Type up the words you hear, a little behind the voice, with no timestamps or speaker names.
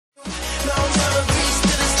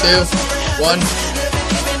2, 1.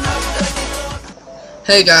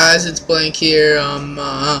 Hey guys, it's Blank here.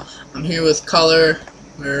 I'm here with Color.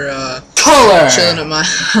 We're chilling at my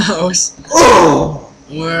house.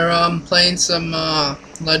 We're playing some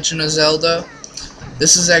Legend of Zelda.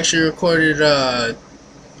 This is actually recorded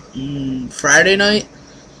Friday night.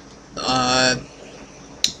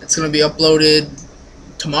 It's gonna be uploaded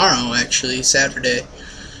tomorrow, actually, Saturday.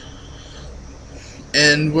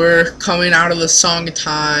 And we're coming out of the Song of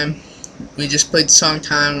Time. We just played the Song of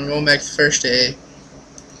Time. We're going back to the first day.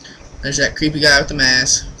 There's that creepy guy with the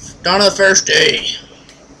mask. Dawn of the first day.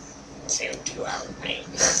 2 hours night.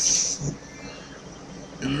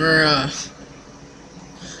 And we're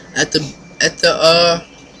at the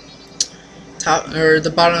top or the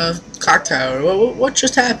bottom of the clock tower. What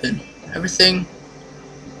just happened? Everything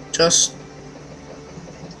just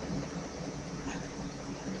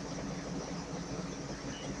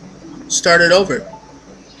started over.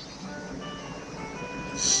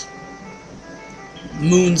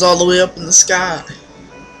 Moon's all the way up in the sky.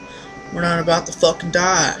 We're not about to fucking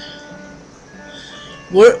die.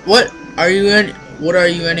 What are you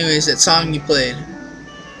anyways? That song you played,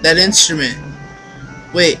 that instrument.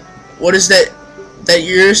 Wait, what is that? That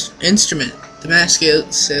your instrument? The mask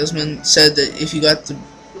salesman said that if you got the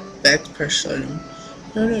back to press item.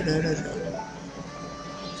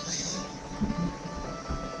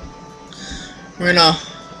 We're gonna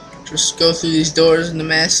just go through these doors, and the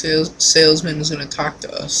mask salesman is gonna talk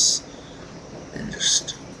to us. And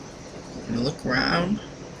just gonna look around.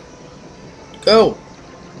 Go.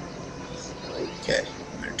 Okay,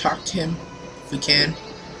 I'm gonna talk to him if we can.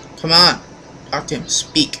 Come on, talk to him.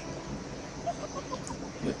 Speak.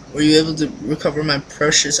 Were you able to recover my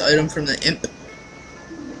precious item from the imp?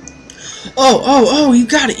 Oh, you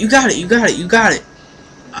got it.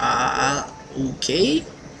 Okay.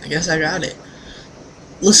 I guess I got it.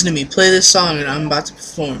 Listen to me, play this song and I'm about to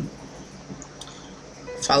perform.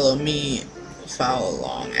 Follow me, follow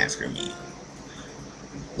along after me.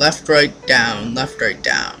 Left, right, down, left, right,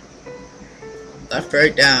 down. Left,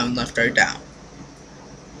 right, down, left, right, down.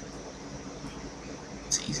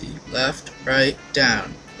 It's easy. Left, right,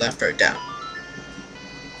 down, left, right, down.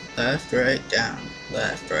 Left, right, down,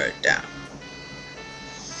 left, right, down.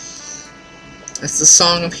 That's the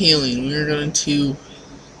Song of Healing. We're going to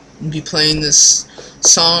be playing this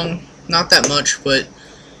song, not that much, but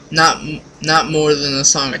not more than the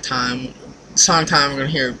Song of Time. Song of Time we're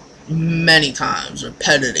going to hear many times,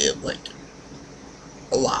 repetitive, like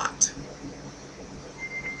a lot.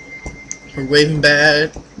 We're waving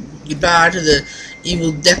goodbye to the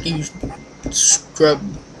evil Deku scrub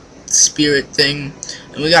spirit thing,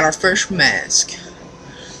 and we got our first mask,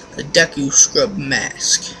 the Deku scrub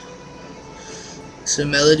mask. It's a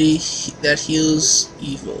melody that heals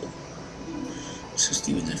evil. It's just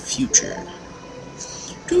even the future.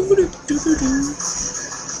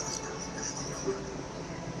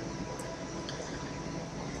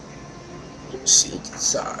 Sealed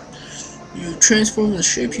inside. You transform the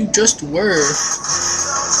shape you just were.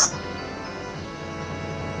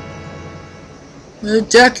 The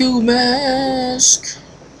Deku mask.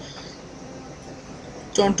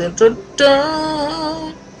 Dun dun dun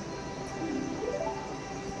dun.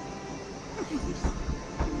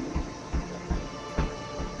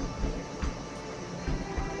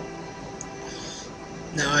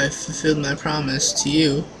 Now I've fulfilled my promise to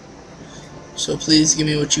you, so please give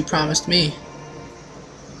me what you promised me.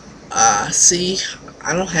 See,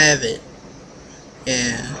 I don't have it.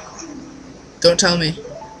 Yeah. Don't tell me.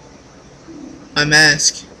 My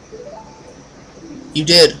mask. You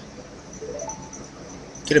did.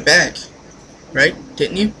 Get it back. Right?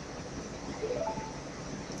 Didn't you?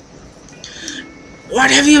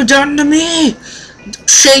 What have you done to me?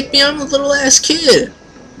 Shake me, I'm a little ass kid.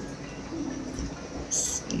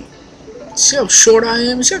 See how short I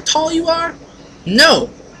am? See how tall you are? No!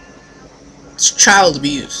 It's child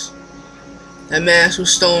abuse. That mask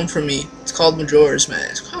was stolen from me. It's called Majora's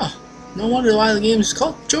Mask. Huh. No wonder why the game is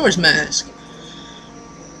called Majora's Mask.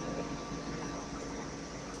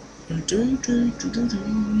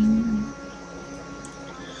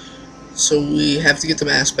 So we have to get the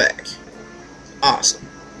mask back. Awesome.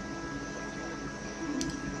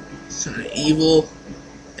 It's an evil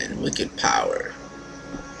and wicked power.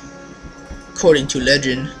 According to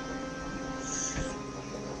legend,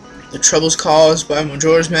 the troubles caused by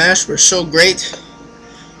Majora's Mask were so great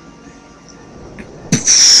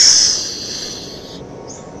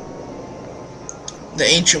the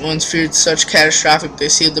ancient ones feared such catastrophic they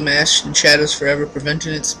sealed the mask in shadows forever,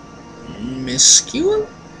 preventing its misuse.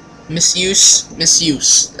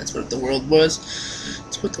 That's what the word was.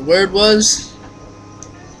 That's what the word was.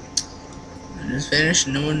 It has vanished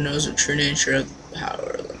and no one knows the true nature of the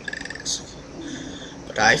power of the mask.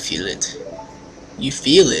 But I feel it. You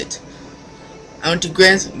feel it? I went to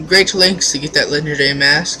great lengths to get that legendary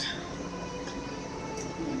mask.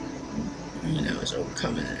 You know, as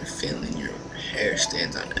overcoming and feeling your hair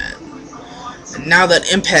stands on end. And now that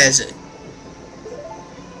imp has it.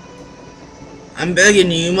 I'm begging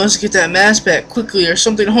you, you must get that mask back quickly or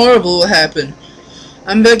something horrible will happen.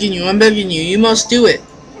 I'm begging you, you must do it.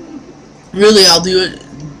 Really, I'll do it.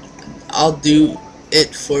 I'll do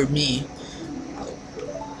it for me.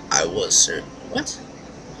 I was certain. What?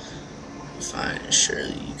 Fine,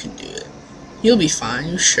 surely you can do it. You'll be fine,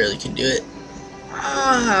 you surely can do it.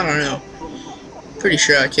 I don't know. Pretty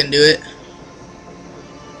sure I can do it.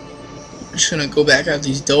 I'm just gonna go back out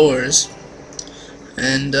these doors.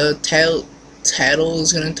 And, Tattle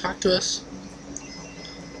is gonna talk to us.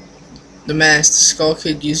 The mask. The Skull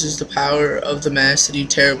Kid uses the power of the mask to do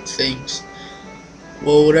terrible things.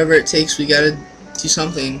 Well, whatever it takes, we gotta do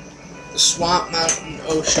something. The swamp, mountain,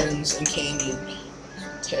 oceans, and canyon.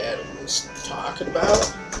 Tattle was talking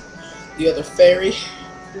about. The other fairy.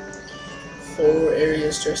 4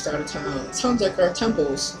 areas just out of town. It sounds like our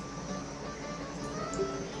temples.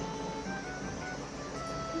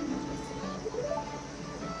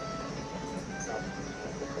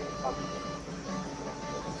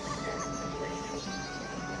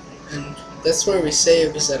 And that's where we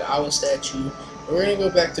saved, is that owl statue. We're gonna go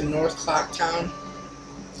back to North Clock Town,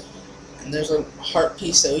 and there's a heart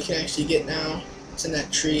piece that we can actually get now. It's in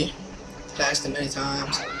that tree. Passed it many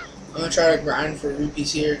times. I'm gonna try to grind for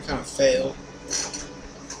rupees here, kind of fail.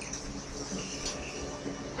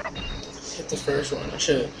 Hit the first one. I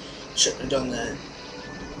shouldn't have done that.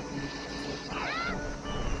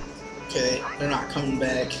 Okay, they're not coming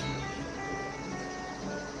back.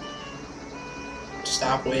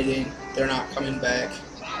 Stop waiting. They're not coming back.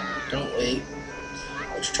 Don't wait.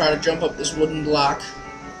 Let's try to jump up this wooden block,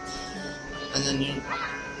 and then you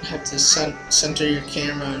have to center your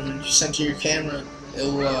camera, and when you center your camera,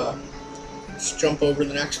 it'll just jump over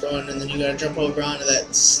the next one, and then you gotta jump over onto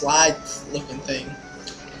that slide looking thing.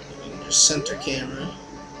 You can just center camera.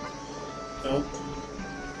 Nope.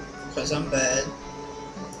 Because I'm bad.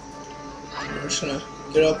 We're just gonna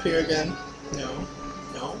get up here again. No.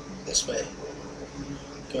 No. This way.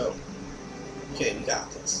 Go. Okay, we got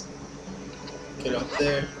this. Get up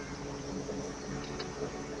there.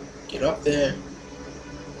 Get up there.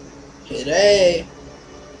 Hit A.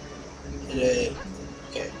 Hit A.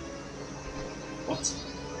 Okay. What?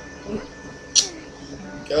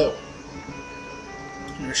 Go.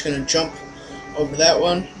 And we're just gonna jump over that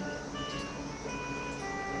one.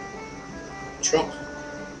 Jump.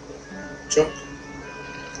 Jump.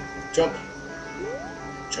 Jump.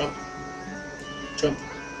 Jump. Jump.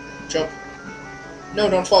 Jump. No,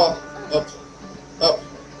 don't fall. Up. Up.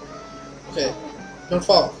 Okay. Don't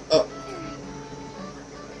fall. Up.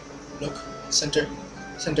 Look. Center.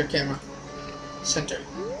 Center camera. Center.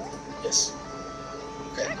 Yes.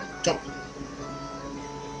 Okay. Jump.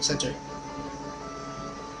 Center.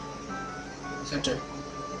 Center.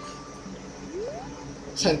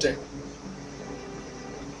 Center.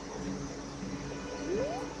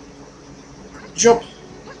 Jump.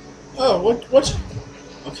 Oh, what?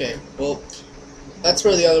 Okay, well, that's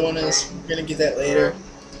where the other one is. We're gonna get that later.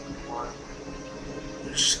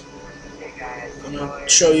 I'm gonna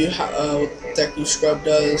show you how what Deku Scrub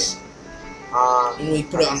does when we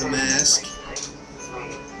put on the mask.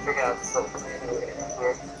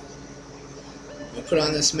 We put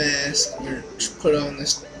on this mask. We put on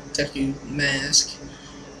this Deku mask.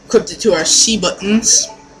 Equipped it to our C buttons.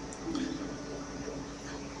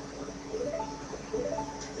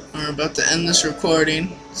 We're about to end this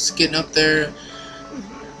recording. It's getting up there.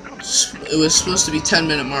 It was supposed to be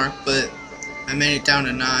 10-minute mark, but I made it down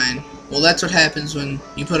to 9. Well, that's what happens when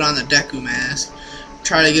you put on the Deku mask.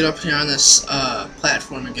 Try to get up here on this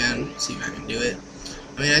platform again. See if I can do it.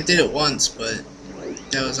 I mean, I did it once, but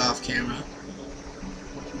that was off camera.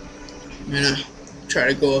 I'm gonna try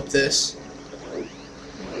to go up this.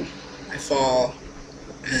 I fall,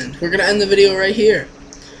 and we're gonna end the video right here.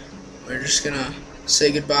 We're just gonna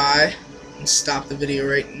say goodbye and stop the video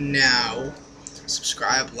right now.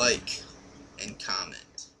 Subscribe, like, and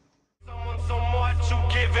comment. So much you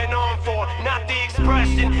giving on for, not the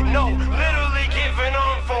expression, no, literally giving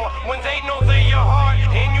on for when they